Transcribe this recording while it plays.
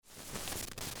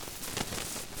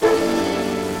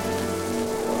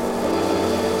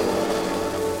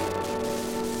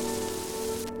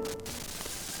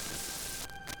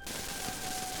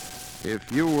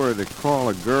If you were to call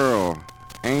a girl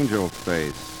Angel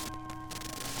Face,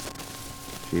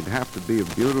 she'd have to be a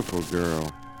beautiful girl.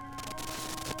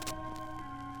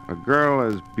 A girl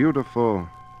as beautiful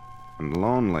and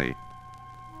lonely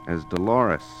as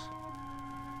Dolores.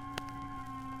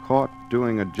 Caught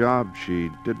doing a job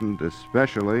she didn't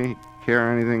especially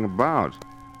care anything about.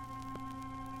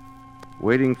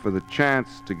 Waiting for the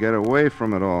chance to get away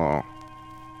from it all.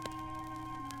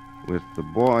 With the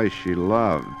boy she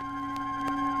loved.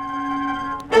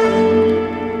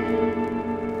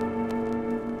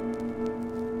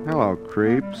 Hello,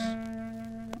 creeps.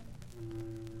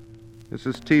 This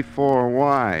is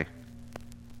T4Y,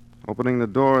 opening the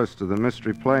doors to the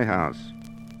Mystery Playhouse.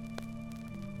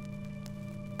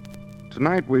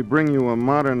 Tonight we bring you a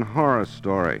modern horror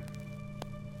story,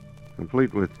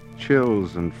 complete with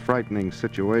chills and frightening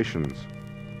situations.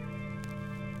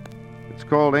 It's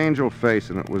called Angel Face,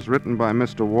 and it was written by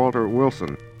Mr. Walter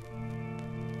Wilson.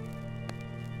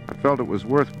 I felt it was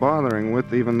worth bothering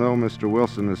with, even though Mr.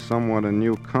 Wilson is somewhat a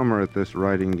newcomer at this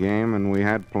writing game, and we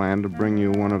had planned to bring you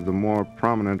one of the more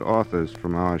prominent authors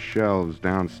from our shelves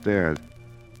downstairs.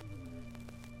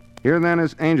 Here then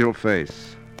is Angel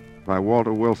Face by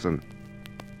Walter Wilson.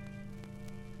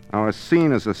 Our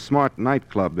scene is a smart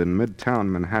nightclub in Midtown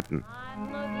Manhattan.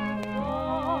 I'm looking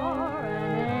for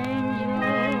an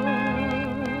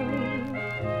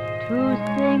angel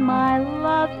to sing my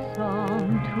love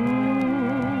song to.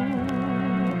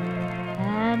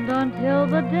 And until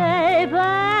the day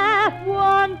that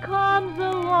one comes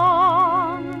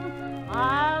along,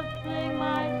 I'll sing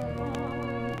my song.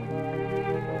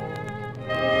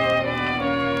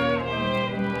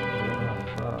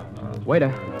 Waiter,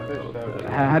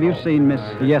 have you seen Miss...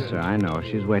 Yes, sir, I know.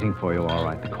 She's waiting for you all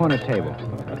right. The corner table.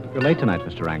 You're late tonight,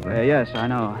 Mr. Wrangler. Yes, I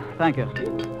know. Thank you.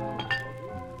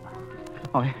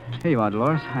 Oh, here you are,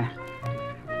 Dolores.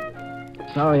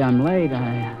 Sorry I'm late.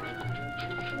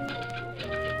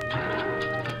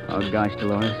 Oh, gosh,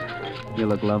 Dolores. You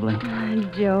look lovely.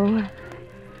 Joe.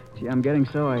 Gee, I'm getting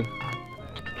so I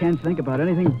can't think about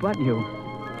anything but you.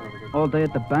 All day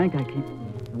at the bank, I keep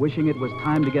wishing it was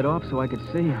time to get off so I could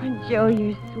see you. Oh, Joe,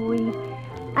 you're sweet.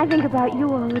 I think about you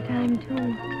all the time,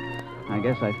 too. I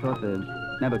guess I thought there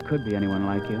never could be anyone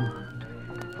like you.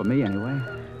 For me, anyway.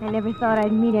 I never thought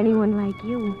I'd meet anyone like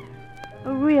you.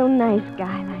 A real nice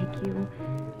guy like you.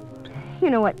 You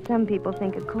know what some people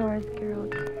think of chorus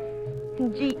girls.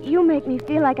 And gee, you make me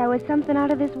feel like I was something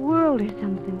out of this world or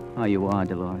something. Oh, you are,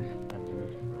 Dolores.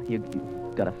 You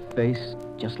got a face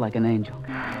just like an angel.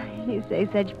 You say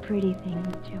such pretty things,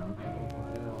 Joe.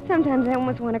 Sometimes I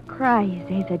almost want to cry, you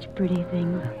say such pretty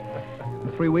things.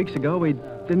 3 weeks ago, we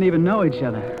didn't even know each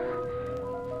other.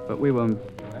 But we were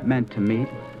meant to meet.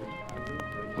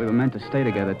 We were meant to stay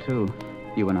together, too,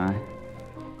 you and I.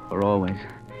 For always.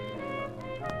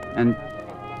 And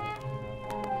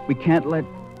we can't let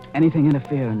anything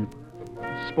interfere and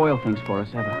spoil things for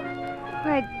us, ever.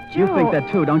 Why, Joe... You think that,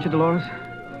 too, don't you, Dolores?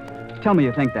 Tell me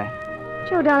you think that.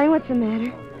 Joe, darling, what's the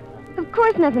matter? Of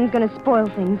course nothing's going to spoil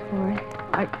things for us.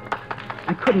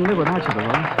 I couldn't live without you,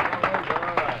 Dolores.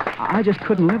 I just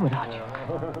couldn't live without you.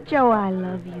 Joe, I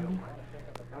love you.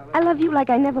 I love you like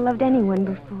I never loved anyone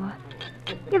before.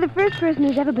 You're the first person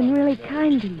who's ever been really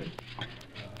kind to me.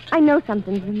 I know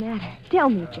something's the matter. Tell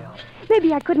me, Joe.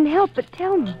 Maybe I couldn't help, but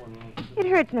tell me. It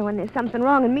hurts knowing there's something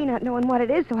wrong and me not knowing what it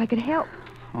is so I could help.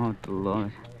 Oh,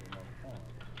 Dolores.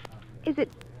 Is it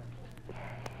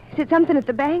something at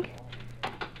the bank?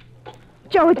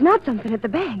 Joe, it's not something at the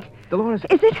bank. Dolores.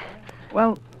 Is it?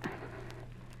 Well,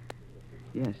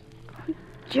 yes.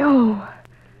 Joe.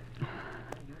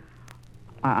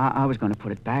 I was going to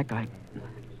put it back.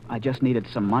 I just needed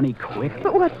some money quick.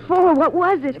 But what for? What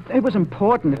was it? It was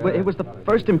important. It was the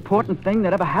first important thing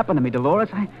that ever happened to me, Dolores.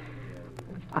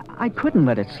 I couldn't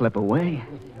let it slip away.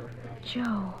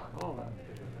 Joe.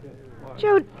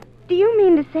 Joe, do you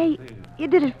mean to say you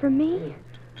did it for me?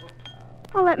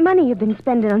 All that money you've been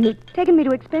spending on me, taking me to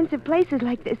expensive places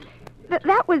like this,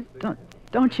 that was...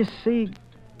 Don't you see?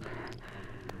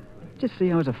 Just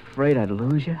see I was afraid I'd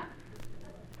lose you.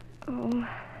 Oh.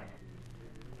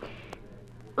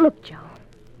 Look, Joe,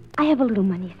 I have a little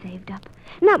money saved up.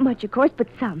 Not much, of course, but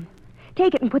some.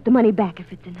 Take it and put the money back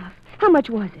if it's enough. How much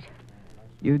was it?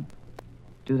 You'd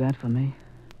do that for me?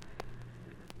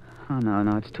 Oh,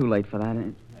 no, it's too late for that.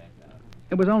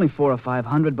 It was only $400 or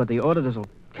 $500, but the auditors will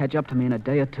catch up to me in a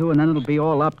day or two, and then it'll be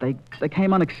all up. They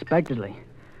came unexpectedly.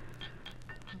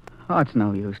 Oh, it's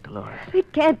no use, Dolores. They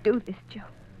can't do this, Joe.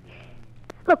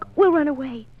 Look, we'll run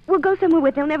away. We'll go somewhere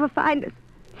where they'll never find us.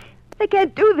 They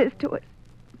can't do this to us.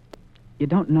 You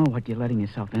don't know what you're letting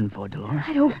yourself in for, Dolores.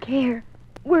 I don't care.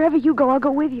 Wherever you go, I'll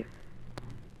go with you.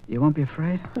 You won't be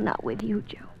afraid? Not with you,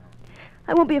 Joe.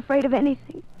 I won't be afraid of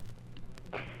anything.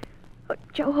 Oh,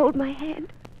 Joe, hold my hand.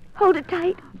 Hold it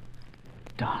tight.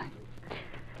 Darling.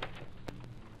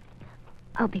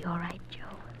 I'll be all right, Joe.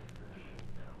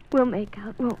 We'll make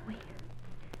out, won't we?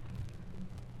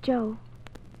 Joe,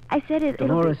 I said it.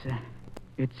 Dolores,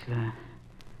 it's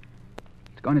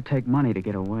going to take money to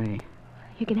get away.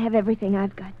 You can have everything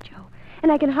I've got, Joe.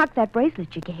 And I can hock that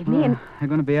bracelet you gave me, and... They're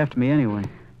going to be after me anyway.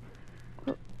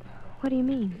 What do you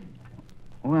mean?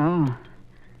 Well,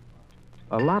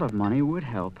 a lot of money would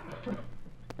help.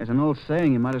 There's an old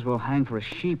saying, you might as well hang for a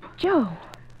sheep. Joe!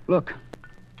 Look,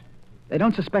 they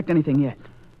don't suspect anything yet,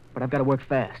 but I've got to work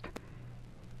fast.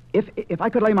 If I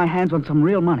could lay my hands on some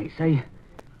real money, say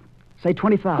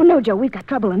 $20,000. Oh, no, Joe, we've got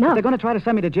trouble enough. They're going to try to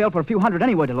send me to jail for a few hundred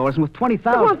anyway, Dolores, and with $20,000...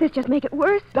 But won't this just make it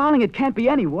worse? Darling, it can't be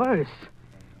any worse.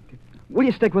 Will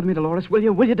you stick with me, Dolores? Will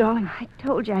you, darling? I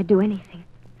told you I'd do anything.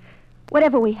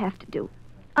 Whatever we have to do.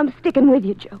 I'm sticking with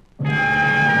you, Joe.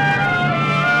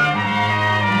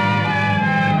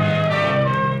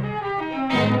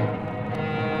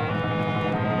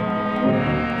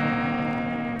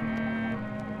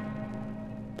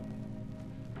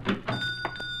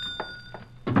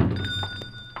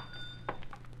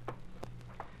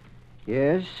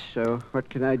 Yes, so what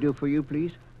can I do for you,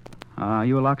 please?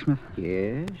 You a locksmith?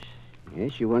 Yes.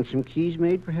 Yes, you want some keys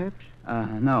made, perhaps?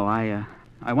 No,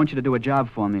 I want you to do a job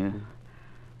for me.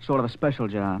 Sort of a special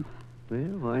job. Well,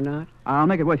 why not? I'll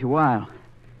make it worth your while.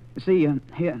 You see,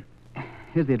 here's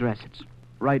the address. It's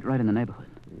right in the neighborhood.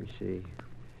 Let me see.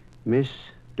 Miss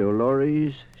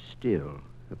Dolores Still,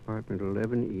 apartment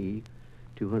 11E,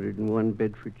 201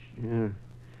 Bedford...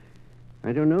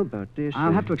 I don't know about this.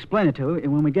 I'll have to explain it to you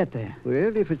when we get there.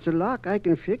 Well, if it's a lock, I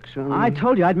can fix on... I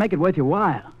told you I'd make it worth your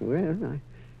while. Well,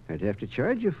 I'd have to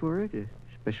charge you for it. A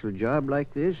special job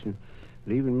like this and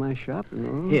leaving my shop and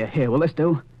all. Here, will this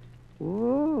do?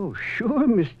 Oh, sure,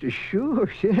 mister,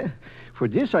 sure, yeah. For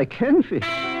this, I can fix.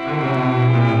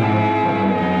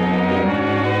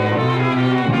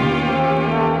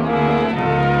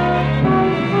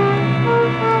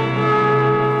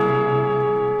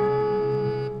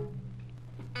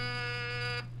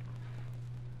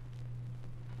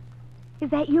 Is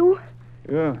that you?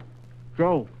 Yeah.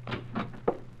 Joe.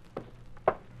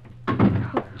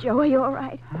 Oh, Joe, are you all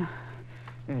right? Huh?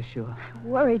 Yeah, sure. I'm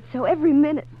worried so every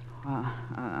minute.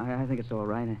 I think it's all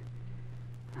right.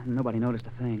 Nobody noticed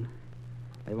a thing.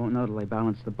 They won't know till they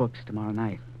balance the books tomorrow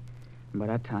night. And by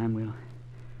that time,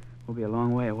 we'll be a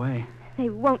long way away. They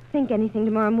won't think anything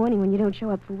tomorrow morning when you don't show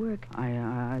up for work.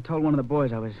 I told one of the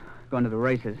boys I was going to the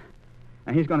races.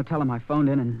 And he's going to tell him I phoned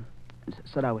in and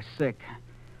said I was sick.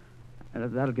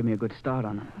 That'll give me a good start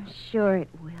on them. Oh, sure it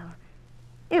will.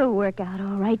 It'll work out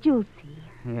all right. You'll see.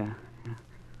 Yeah.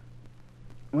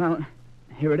 Well,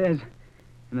 here it is,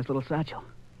 in this little satchel.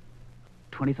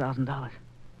 $20,000.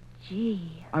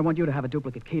 Gee. I want you to have a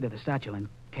duplicate key to the satchel in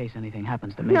case anything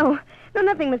happens to me. No,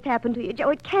 nothing must happen to you,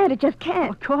 Joe. It can't. It just can't.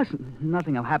 Of course,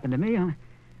 nothing will happen to me.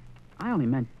 I only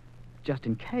meant just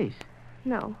in case.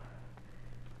 No.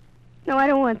 No, I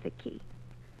don't want the key.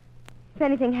 If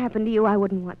anything happened to you, I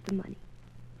wouldn't want the money.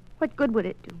 What good would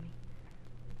it do me?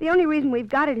 The only reason we've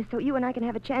got it is so you and I can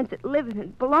have a chance at living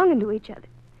and belonging to each other.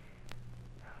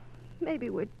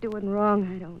 Maybe we're doing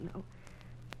wrong, I don't know.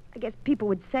 I guess people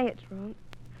would say it's wrong.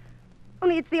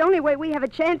 Only it's the only way we have a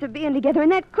chance of being together,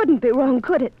 and that couldn't be wrong,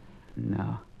 could it?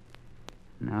 No.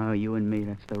 No, you and me,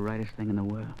 that's the rightest thing in the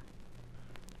world.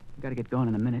 We've got to get going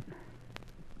in a minute.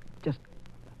 Just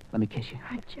let me kiss you.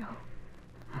 Oh, Joe.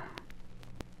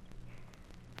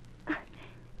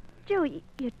 Joe,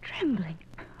 you're trembling.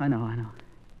 I know.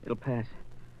 It'll pass.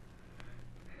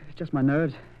 It's just my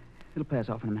nerves. It'll pass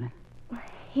off in a minute.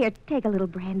 Here, take a little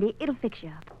brandy. It'll fix you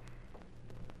up.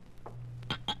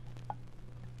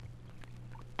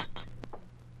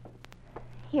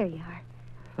 Here you are.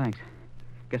 Thanks.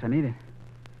 Guess I need it.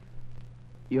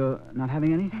 You're not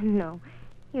having any? No.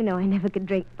 You know I never could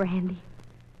drink brandy.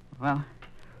 Well.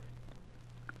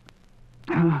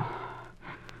 Oh,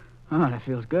 that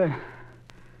feels good.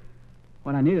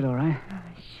 What I needed, all right. Oh,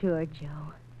 sure,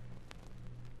 Joe.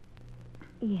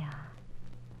 Yeah.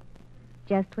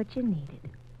 Just what you needed.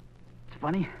 It's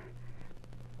funny.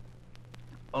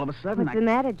 All of a sudden, What's the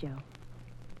matter, Joe?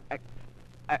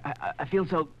 I feel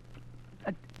so...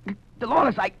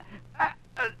 Dolores,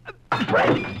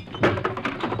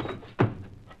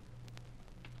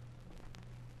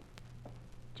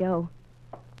 Joe.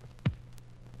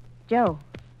 Joe.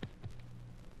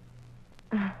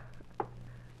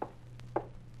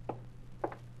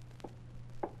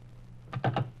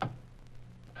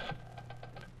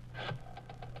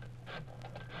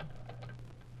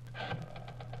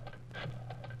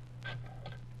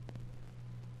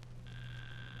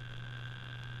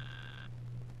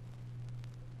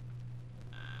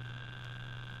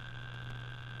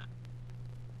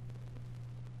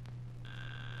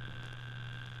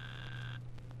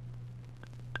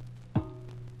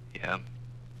 Yeah?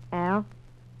 Al,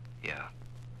 Yeah.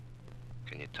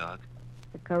 Can you talk?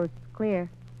 the coast's clear.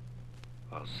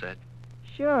 All set?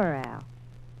 Sure, Al.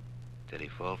 Did he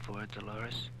fall for it,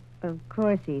 Dolores? Of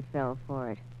course he fell for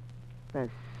it. The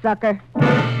sucker.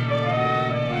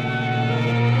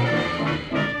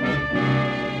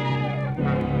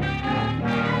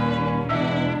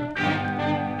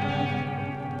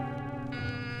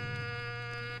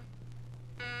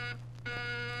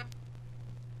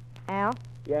 Al,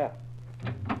 Yeah.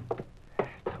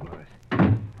 Dolores.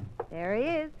 there he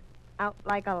is. Out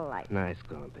like a light. Nice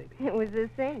going, baby. It was a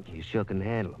cinch. You sure can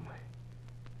handle him.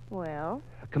 Well,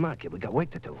 Come on, kid. We got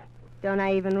work to do. don't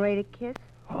I even rate a kiss?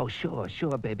 Oh, sure,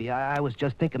 baby. I was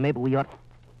just thinking maybe we ought...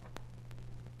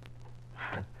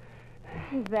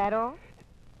 Is that all?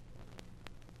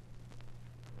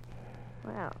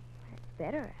 Well, that's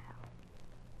better, Al.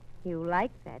 You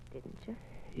liked that, didn't you?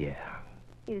 Yeah.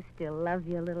 You still love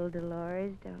your little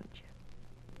Dolores, don't you?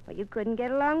 Well, you couldn't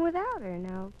get along without her,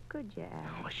 now, could you,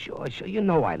 Al? Oh, sure. You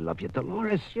know I love you,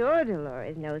 Dolores. Sure,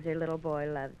 Dolores knows her little boy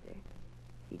loves her.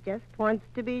 She just wants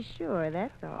to be sure,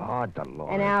 that's all. Oh, Dolores.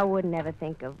 And Al wouldn't ever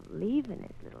think of leaving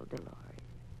his little Dolores.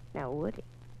 Now, would he?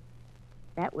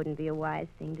 That wouldn't be a wise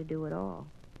thing to do at all.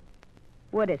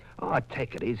 Would it? Oh,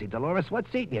 take it easy, Dolores.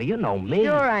 What's eating you? You know me.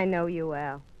 Sure, I know you,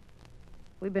 Al.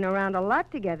 We've been around a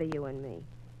lot together, you and me.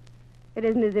 It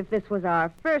isn't as if this was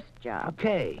our first job.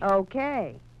 Okay.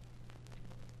 Okay.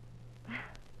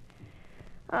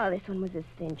 Oh, this one was a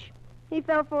cinch. He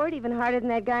fell for it even harder than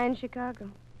that guy in Chicago.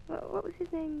 What was his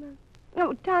name?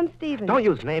 Oh, Tom Stevens. Don't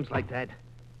use names like that.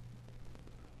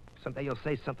 Someday you'll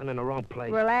say something in the wrong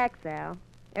place. Relax, Al.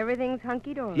 Everything's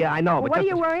hunky-dory. Yeah, I know, Well, but what are just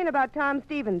you as- worrying about Tom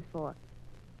Stevens for?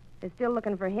 They're still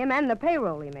looking for him and the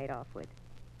payroll he made off with.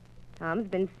 Tom's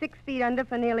been 6 feet under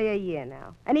for nearly a year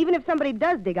now. And even if somebody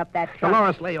does dig up that truck...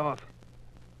 Dolores, lay off.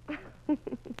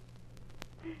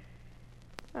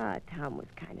 Ah, Tom was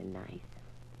kind of nice.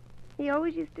 He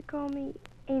always used to call me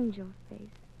Angel Face.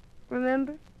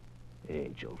 Remember?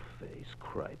 Angel face,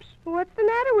 cripes. What's the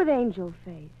matter with Angel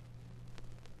Face?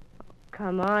 Oh,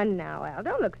 come on now, Al.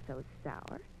 Don't look so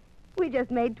sour. We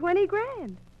just made 20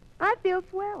 grand. I feel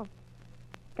swell.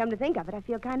 Come to think of it, I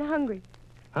feel kind of hungry.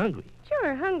 Hungry?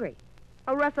 Sure, hungry.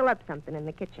 I'll rustle up something in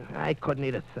the kitchen. I couldn't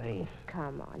eat a thing.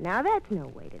 Come on, now that's no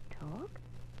way to talk.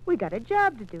 We got a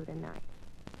job to do tonight.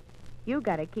 You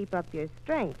got to keep up your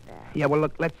strength, Al. Yeah, well,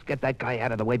 look, let's get that guy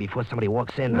out of the way before somebody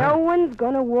walks in. No one's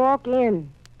gonna walk in.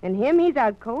 And him, he's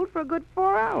out cold for a good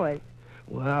 4 hours.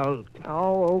 Well,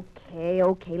 Oh,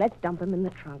 okay. Let's dump him in the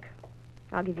trunk.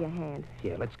 I'll give you a hand.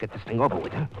 yeah, let's get this thing over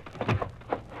with, huh?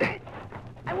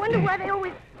 I wonder why they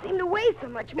always seem to weigh so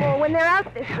much more when they're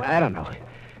out this way. I don't know.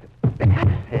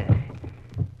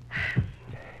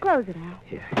 Close it, Al.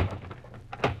 Yeah.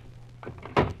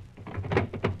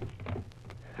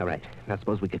 All right, now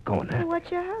suppose we get going, huh? Well, what's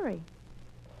your hurry?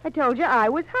 I told you I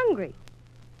was hungry.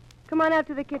 Come on out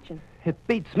to the kitchen. It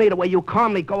beats me the way you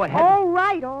calmly go ahead. All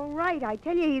right. I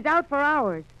tell you, he's out for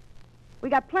hours. We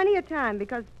got plenty of time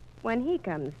because when he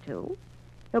comes to,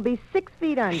 he'll be 6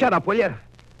 feet under. Shut up, will you?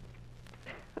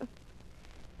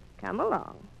 Come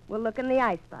along. We'll look in the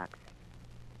icebox.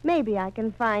 Maybe I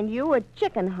can find you a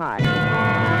chicken heart.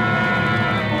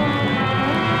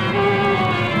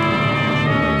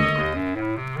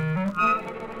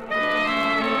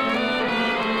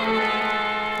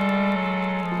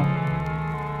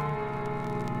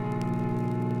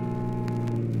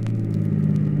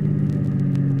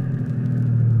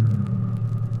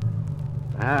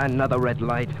 Another red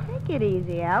light. Take it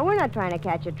easy, Al. We're not trying to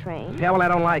catch a train. Yeah, well, I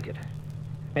don't like it.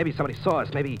 Maybe somebody saw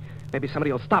us. Maybe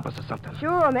somebody will stop us or something.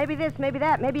 Sure, maybe this, maybe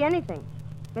that, maybe anything.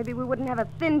 Maybe we wouldn't have a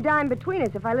thin dime between us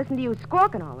if I listened to you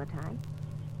squawking all the time.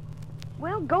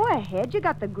 Well, go ahead. You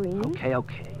got the green. Okay. I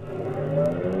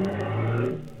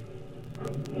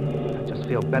just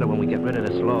feel better when we get rid of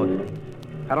this load.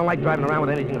 I don't like driving around with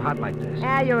anything hot like this.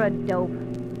 Al, you're a dope.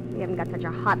 We haven't got such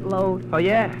a hot load. Oh,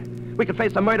 yeah? We could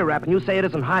face a murder rap and you say it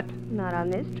isn't hot. Not on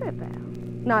this trip, Al.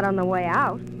 Not on the way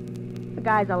out. The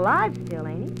guy's alive still,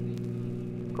 ain't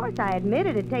he? Of course, I admit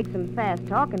it takes some fast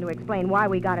talking to explain why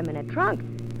we got him in a trunk.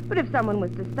 But if someone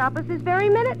was to stop us this very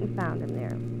minute and found him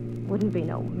there, wouldn't be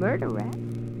no murder rap.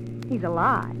 He's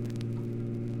alive.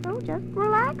 So just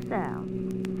relax, Al.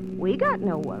 We got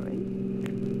no worries.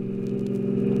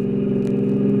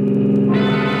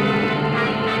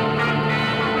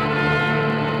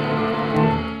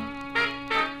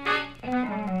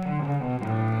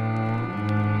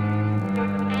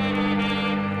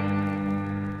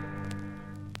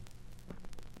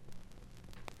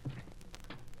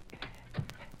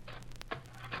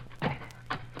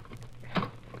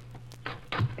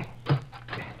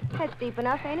 That's deep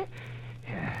enough, ain't it?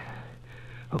 Yeah.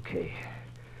 Okay.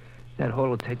 That hole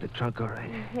will take the trunk all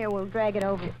right. Here, we'll drag it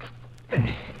over.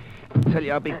 I tell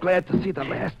you, I'll be glad to see the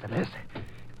last of this.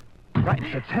 Right,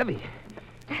 it's heavy.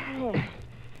 Here.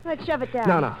 Let's shove it down.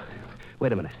 No.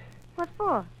 Wait a minute. What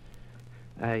for?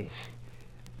 I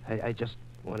just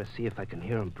want to see if I can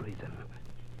hear him breathing.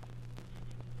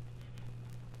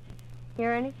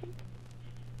 Hear anything?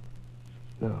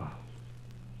 No.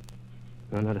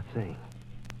 No, not a thing.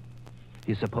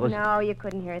 You suppose... No, you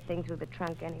couldn't hear a thing through the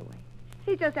trunk anyway.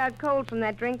 He's just out cold from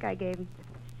that drink I gave him.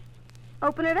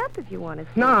 Open it up if you want to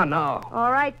see. No.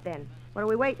 All right, then. What are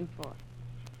we waiting for?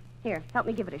 Here, help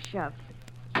me give it a shove.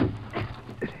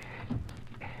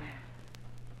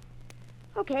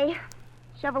 Okay.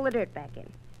 Shovel the dirt back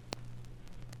in.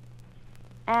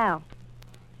 Al,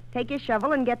 take your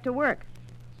shovel and get to work.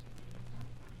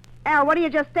 Al, what are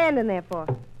you just standing there for?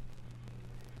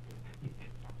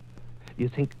 You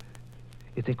think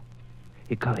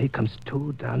he comes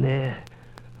to down there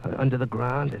under the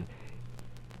ground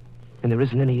and there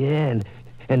isn't any air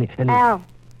and Al.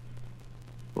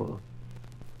 Well,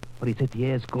 what do you think? The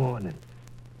air's gone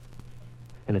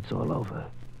and it's all over.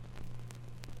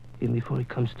 Even before he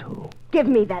comes to. Give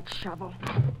me that shovel.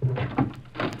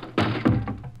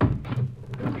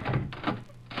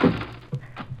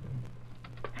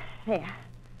 There.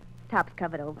 Top's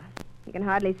covered over. You can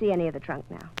hardly see any of the trunk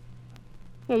now.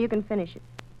 Here, you can finish it.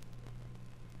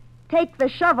 Take the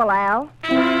shovel, Al.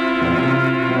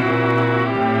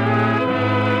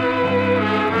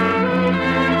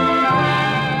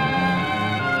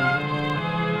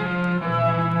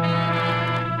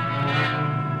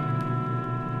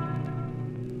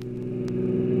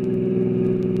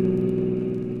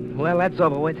 Well, that's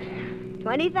over with.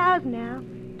 20,000 now.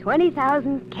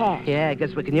 20,000 cash. Yeah, I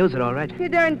guess we can use it, all right. You're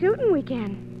darn tootin' we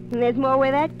can. And there's more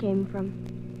where that came from.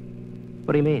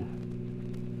 What do you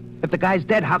mean? If the guy's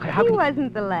dead, how He can...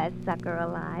 wasn't the last sucker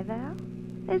alive, Al.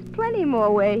 There's plenty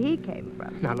more where he came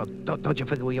from. Now, look, don't you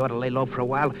figure we ought to lay low for a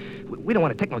while? We don't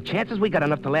want to take no chances. We got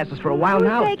enough to last us for a while Who's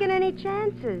now. taking any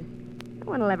chances? No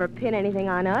one will ever pin anything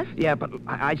on us. Yeah, but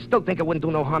I still think it wouldn't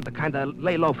do no harm to kind of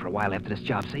lay low for a while after this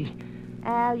job, see?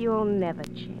 Al, you'll never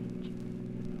change.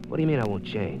 What do you mean I won't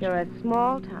change? You're a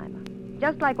small-timer.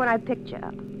 Just like when I picked you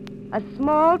up. A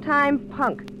small-time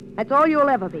punk. That's all you'll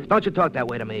ever be. Don't you talk that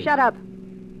way to me. Shut up.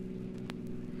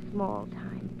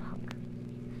 Small-time punk.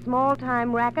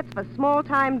 Small-time rackets for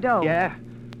small-time dough. Yeah?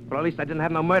 Well, at least I didn't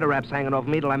have no murder raps hanging over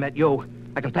me till I met you.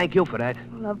 I can thank you for that.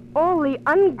 Well, of all the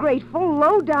ungrateful,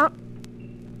 low-down...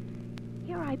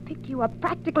 Here I pick you up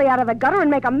practically out of the gutter and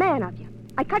make a man of you.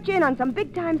 I cut you in on some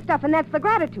big-time stuff, and that's the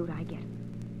gratitude I get.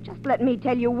 Just let me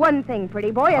tell you one thing,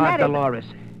 pretty boy, and that Dolores.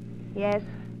 is... Yes?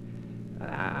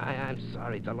 I'm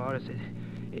sorry, Dolores.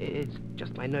 It's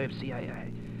just my nerves. See,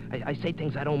 I say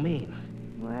things I don't mean.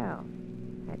 Well,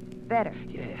 that's better.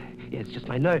 Yeah, it's just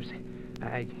my nerves.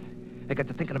 I got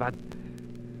to thinking about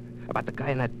the guy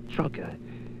in that trunk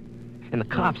and the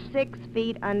cops. He's 6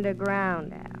 feet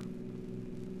underground, Al.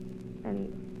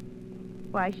 And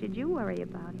why should you worry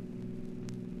about him?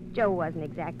 Joe wasn't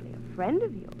exactly a friend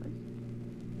of yours.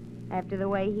 After the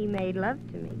way he made love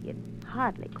to me, you'd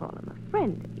hardly call him a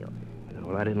friend of yours.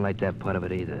 Well, I didn't like that part of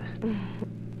it either.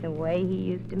 The way he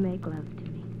used to make love to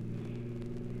me.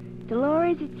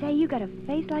 Dolores would say you got a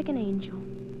face like an angel.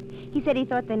 He said he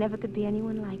thought there never could be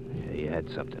anyone like me. Yeah, you had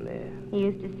something there. He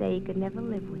used to say he could never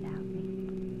live without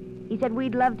me. He said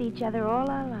we'd loved each other all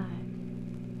our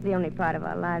lives. The only part of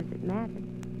our lives that mattered.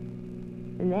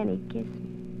 And then he'd kiss me.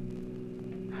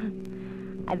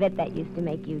 I bet that used to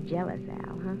make you jealous,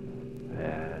 Al, huh?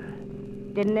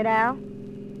 Didn't it, Al?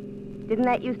 Didn't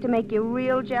that used to make you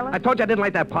real jealous? I told you I didn't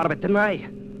like that part of it, didn't I?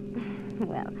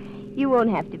 Well, you won't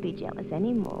have to be jealous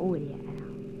anymore, will you,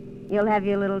 Al? You'll have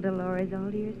your little Dolores all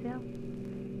to yourself.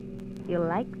 You'll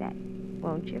like that,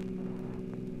 won't you?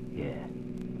 Yeah.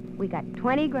 We got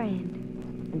 20 grand,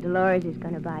 and Dolores is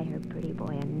going to buy her pretty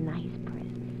boy a nice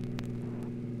present.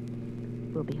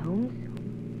 We'll be home soon.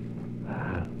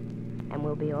 And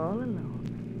we'll be all alone.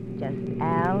 Just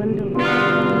Al and Dolores.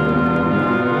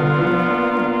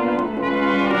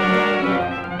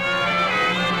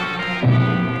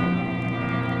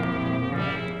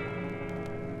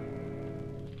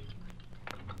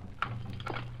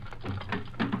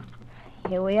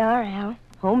 Here we are, Al.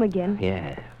 Home again.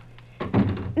 Yeah.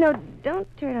 No, don't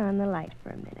turn on the light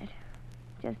for a minute.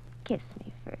 Just kiss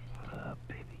me first. Oh,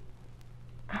 baby.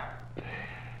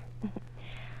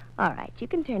 All right, you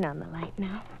can turn on the light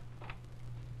now.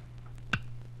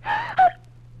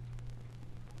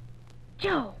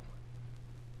 Joe!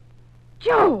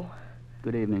 Joe!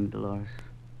 Good evening, Dolores.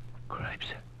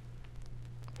 Cripes.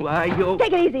 Why, you...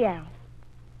 Take it easy, Al.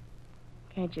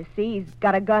 Can't you see he's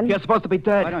got a gun? You're supposed to be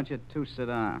dead. Why don't you two sit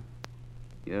down?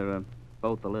 You're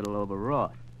both a little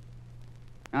overwrought.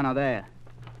 Now, there.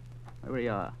 There we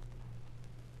are.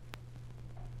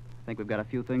 I think we've got a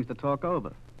few things to talk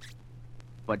over.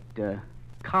 But,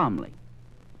 calmly.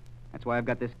 That's why I've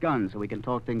got this gun, so we can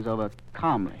talk things over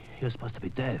calmly. You're supposed to be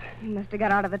dead. You must have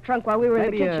got out of the trunk while we were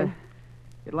in the kitchen.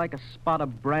 You'd like a spot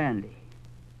of brandy.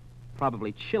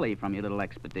 Probably chilly from your little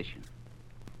expedition.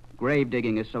 Grave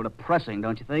digging is so depressing,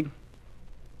 don't you think?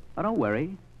 But don't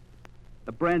worry.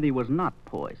 The brandy was not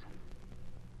poison.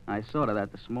 I saw to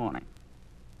that this morning.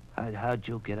 How'd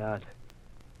you get out?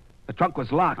 The trunk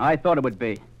was locked. I thought it would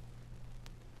be.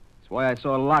 That's why I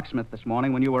saw a locksmith this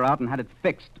morning when you were out and had it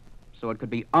fixed, so it could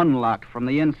be unlocked from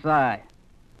the inside.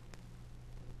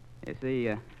 You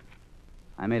see,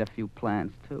 I made a few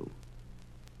plans, too.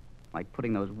 Like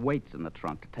putting those weights in the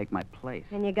trunk to take my place.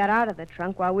 And you got out of the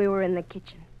trunk while we were in the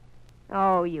kitchen.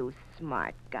 Oh, you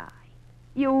smart guy.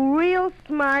 You real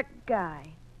smart guy.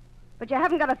 But you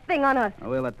haven't got a thing on us.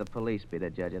 We'll let the police be the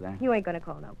judge of that. You ain't gonna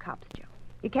call no cops, Joe.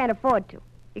 You can't afford to.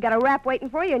 You got a rap waiting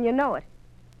for you, and you know it.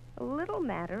 A little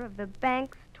matter of the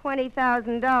bank's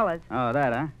 $20,000. Oh,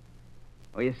 that, huh?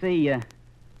 Well, you see,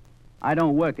 I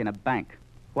don't work in a bank.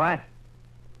 What?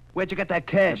 Where'd you get that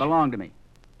cash? It belonged to me.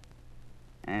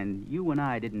 And you and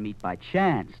I didn't meet by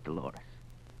chance, Dolores.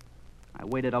 I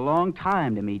waited a long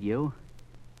time to meet you.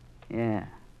 Yeah.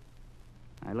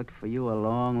 I looked for you a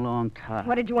long, long time.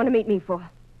 What did you want to meet me for?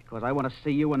 Because I want to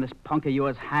see you and this punk of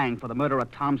yours hanged for the murder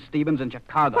of Tom Stevens in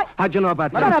Chicago. What? How'd you know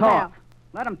about Let that? him Shut up, talk. Al.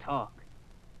 Let him talk.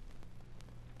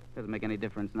 Doesn't make any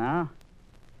difference now.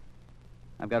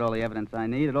 I've got all the evidence I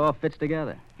need. It all fits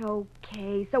together.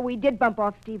 Okay, so we did bump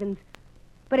off Stevens.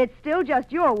 But it's still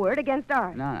just your word against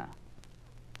ours. No.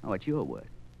 Oh, it's your word.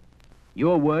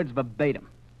 Your words verbatim.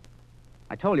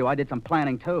 I told you I did some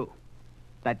planning, too.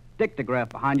 That dictograph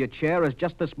behind your chair has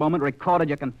just this moment recorded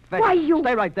your confession. Why, you...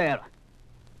 Stay right there.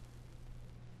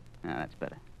 Now, that's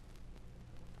better.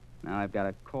 Now I've got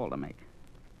a call to make.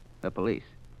 The police.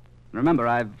 Remember,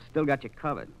 I've still got you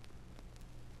covered.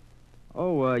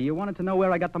 Oh, you wanted to know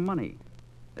where I got the money.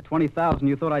 The $20,000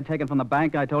 you thought I'd taken from the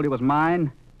bank I told you was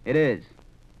mine? It is.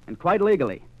 And quite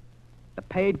legally. The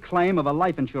paid claim of a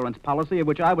life insurance policy of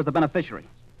which I was the beneficiary.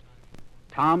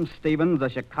 Tom Stevens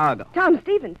of Chicago. Tom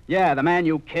Stevens? Yeah, the man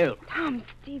you killed. Tom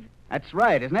Stevens. That's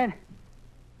right, isn't it?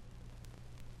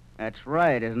 That's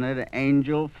right, isn't it,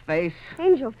 Angel Face?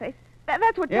 Angel Face.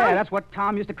 That's what Yeah, Tom... that's what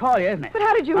Tom used to call you, isn't it? But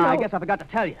how did you know? I guess I forgot to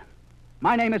tell you.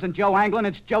 My name isn't Joe Anglin,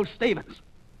 it's Joe Stevens.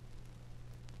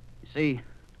 You see,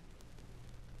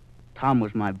 Tom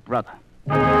was my brother.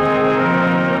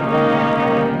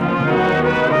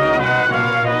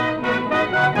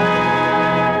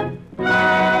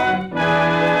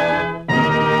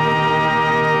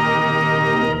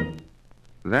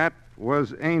 That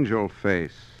was Angel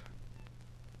Face,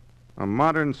 a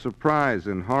modern surprise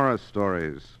in horror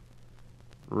stories,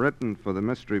 written for the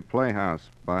Mystery Playhouse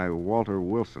by Walter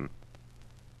Wilson.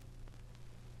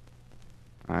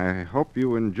 I hope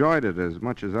you enjoyed it as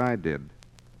much as I did.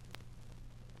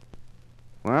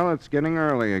 Well, it's getting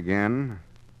early again.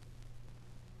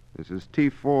 This is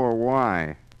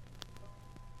T4Y,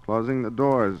 closing the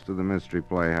doors to the Mystery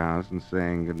Playhouse and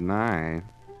saying good night.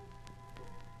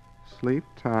 Sleep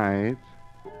tight.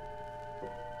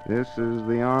 This is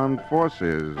the Armed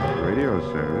Forces Radio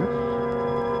Service.